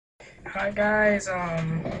Hi guys,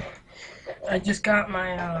 I just got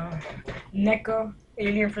my NECA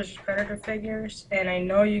Alien vs Predator figures, and I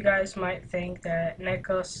know you guys might think that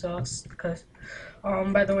NECA sucks because,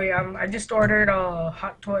 by the way, I just ordered a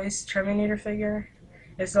Hot Toys Terminator figure.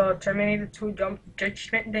 It's a Terminator 2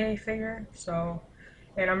 Judgment Day figure, so,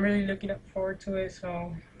 and I'm really looking forward to it.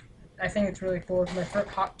 So, I think it's really cool. It's my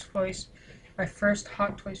first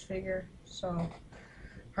Hot Toys figure. So,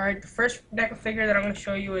 alright, the first NECA figure that I'm gonna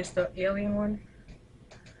show you is the Alien one.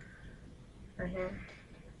 Right here.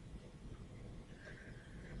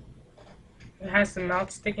 It has the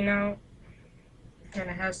mouth sticking out, and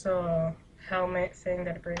it has a helmet thing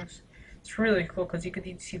that it brings. It's really cool because you could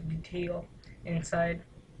even see the detail inside,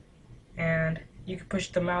 and you can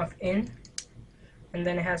push the mouth in, and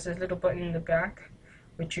then it has this little button in the back,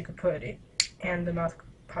 which you could put it, and the mouth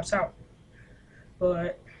pops out.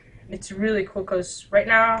 But it's really cool because right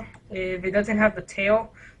now, if it doesn't have the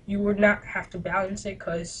tail, you would not have to balance it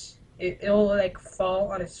because it'll like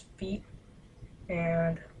fall on its feet,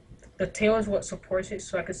 and the tail is what supports it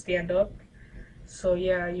so I could stand up. So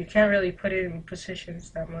yeah, you can't really put it in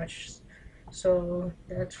positions that much. So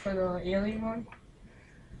that's for the alien one.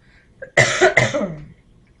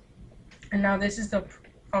 And now this is the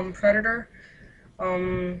Predator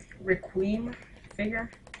Requiem figure,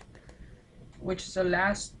 which is the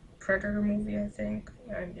last Predator movie, I think.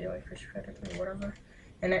 And Alien vs Predator or whatever.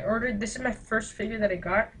 And I ordered, this is my first figure that I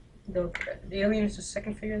got. The Alien is the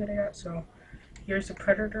second figure that I got. So here's the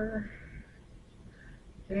Predator.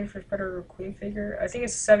 Alien vs Predator Queen figure. I think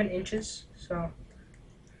it's 7 inches, so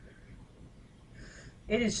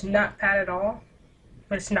it is not bad at all,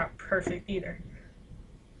 but it's not perfect either.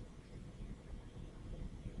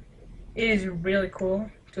 It is really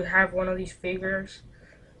cool to have one of these figures.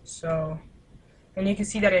 So, and you can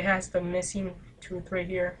see that it has the missing tooth right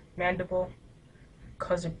here, mandible,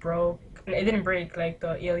 cause it broke. It didn't break like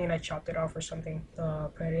the alien. I chopped it off or something.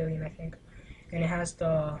 The pet alien, I think. And it has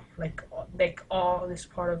the like all this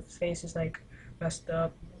part of the face is like messed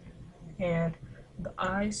up, and the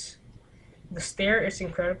eyes, the stare is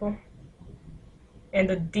incredible, and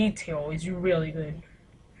the detail is really good.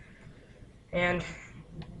 And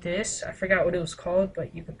this, I forgot what it was called,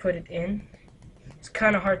 but you could put it in. It's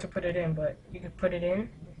kind of hard to put it in, but you could put it in,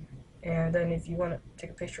 and then if you want to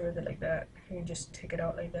take a picture with it like that, you just take it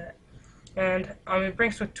out like that. And it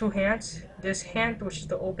brings with 2 hands. This hand, which is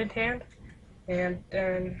the opened hand, and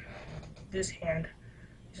then this hand,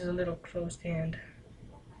 which is a little closed hand.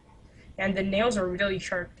 And the nails are really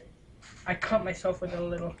sharp. I cut myself with a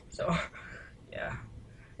little, so yeah.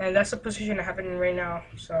 And that's the position I have it in right now,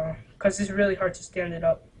 so because it's really hard to stand it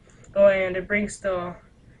up. Oh, and it brings the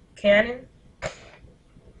cannon,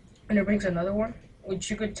 and it brings another one, which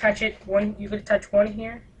you could attach it one. You could attach one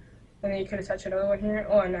here, and then you could attach another one here.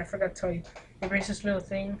 Oh, and I forgot to tell you, it brings this little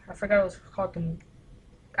thing. I forgot what it's called.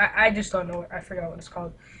 I just don't know. I forgot what it's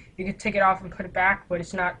called. You could take it off and put it back, but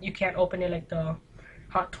it's not. You can't open it like the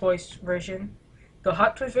Hot Toys version. The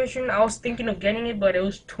Hot Toys version, I was thinking of getting it, but it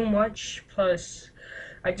was too much. Plus,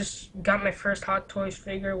 I just got my first Hot Toys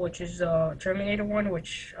figure, which is a Terminator one,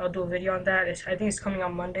 which I'll do a video on that. I think it's coming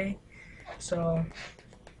on Monday. So,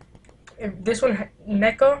 this one,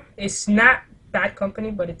 NECA, is not bad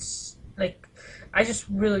company, but it's like, I just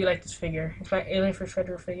really like this figure. It's my Alien vs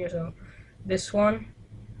Predator figure, so this one,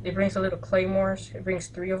 it brings a little claymores. It brings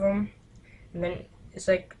 3 of them, and then it's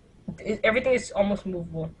like, everything is almost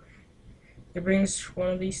movable. It brings one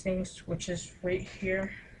of these things, which is right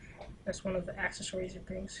here. That's one of the accessories it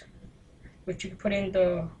brings, which you can put in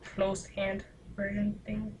the closed hand version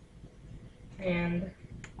thing. And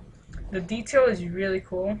the detail is really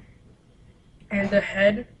cool. And the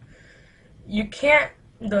head, you can't,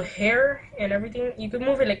 the hair and everything, you can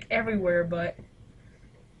move it like everywhere, but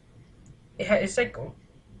it's like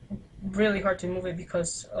really hard to move it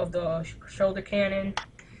because of the shoulder cannon,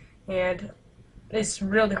 and it's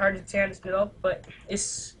really hard to stand it up. But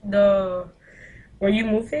it's the where you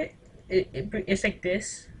move it, it's like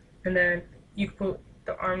this, and then you put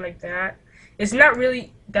the arm like that. It's not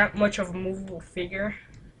really that much of a movable figure,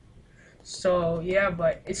 so yeah,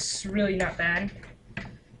 but it's really not bad,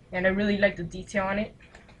 and I really like the detail on it.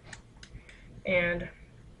 And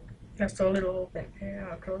that's a little open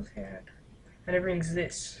hand, closed hand, and it brings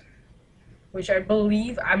this, which I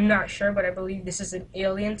believe, I'm not sure, but I believe this is an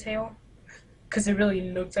alien tail, because it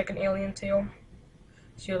really looks like an alien tail.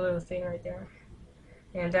 See a little thing right there.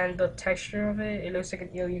 And then the texture of it, it looks like an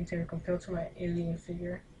alien tail compared to my alien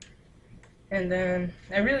figure. And then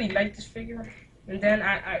I really like this figure. And then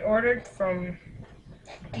I ordered from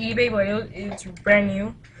eBay, but it's brand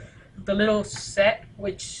new. The little set,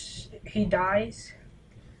 which he dies,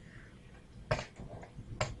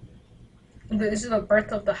 This is the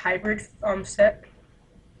birth of the hybrid set,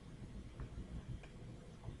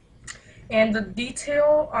 and the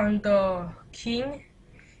detail on the king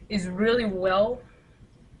is really well.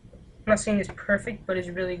 I'm not saying it's perfect, but it's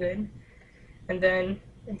really good. And then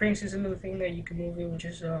it brings this little thing that you can move it, which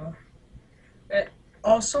is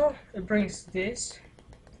also it brings this.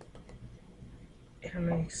 I don't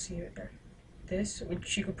know if you can see it there. This,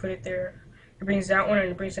 which you could put it there. It brings that one, and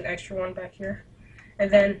it brings an extra one back here.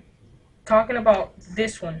 And then talking about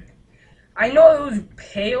this one, I know it was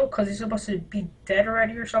pale because it's supposed to be dead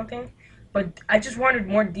already or something, but I just wanted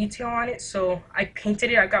more detail on it, so I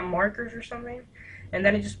painted it. I got markers or something, and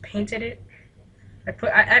then I just painted it. I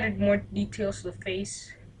added more details to the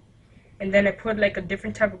face, and then I put like a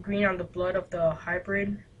different type of green on the blood of the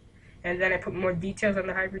hybrid, and then I put more details on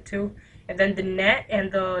the hybrid too. And then the net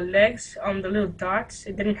and the legs, the little dots,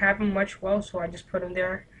 it didn't have them much well, so I just put them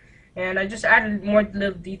there, and I just added more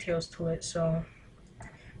little details to it. So,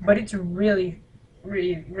 but it's really,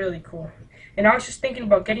 really cool. And I was just thinking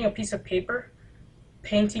about getting a piece of paper,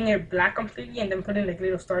 painting it black completely, and then putting like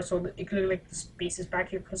little stars so that it could look like the spaces back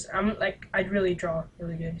here. Cause I'm like I really draw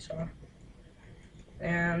really good.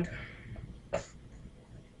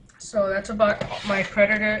 So that's about my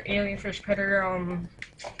Predator, Alien vs Predator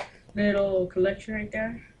little collection right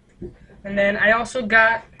there. And then I also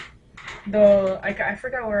got I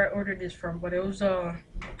forgot where I ordered this from, but it was a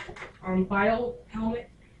bio helmet,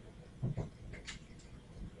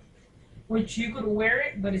 which you could wear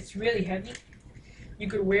it, but it's really heavy. You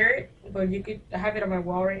could wear it, but you could have it on my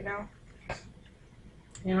wall right now.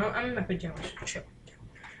 You know, I'm in my pajamas. Chill.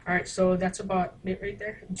 Alright, so that's about it right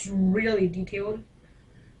there. It's really detailed.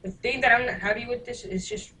 The thing that I'm not happy with this is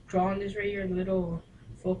just drawing this right here, the little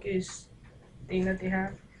focus thing that they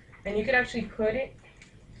have. And you can actually put it,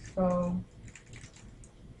 so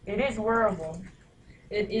it is wearable.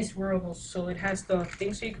 It is wearable, so it has the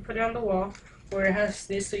thing so you can put it on the wall, or it has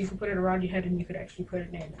this so you can put it around your head and you could actually put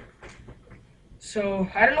it in. So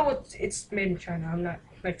I don't know what it's made in China.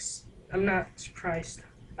 I'm not surprised.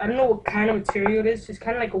 I don't know what kind of material it is. It's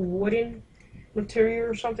kind of like a wooden material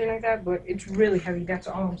or something like that, but it's really heavy. That's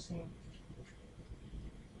all I'm saying.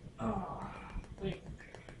 Oh, wait.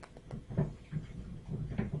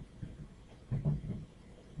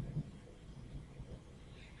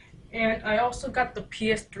 And I also got the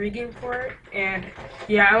PS3 game for it. And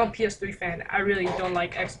yeah, I'm a PS3 fan. I really don't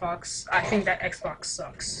like Xbox. I think that Xbox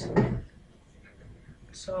sucks.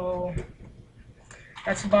 So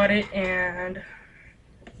that's about it. And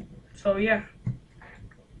so yeah.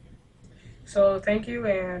 So thank you,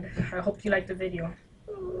 and I hope you liked the video.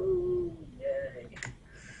 Ooh, yay.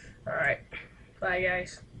 Alright. Bye,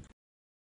 guys.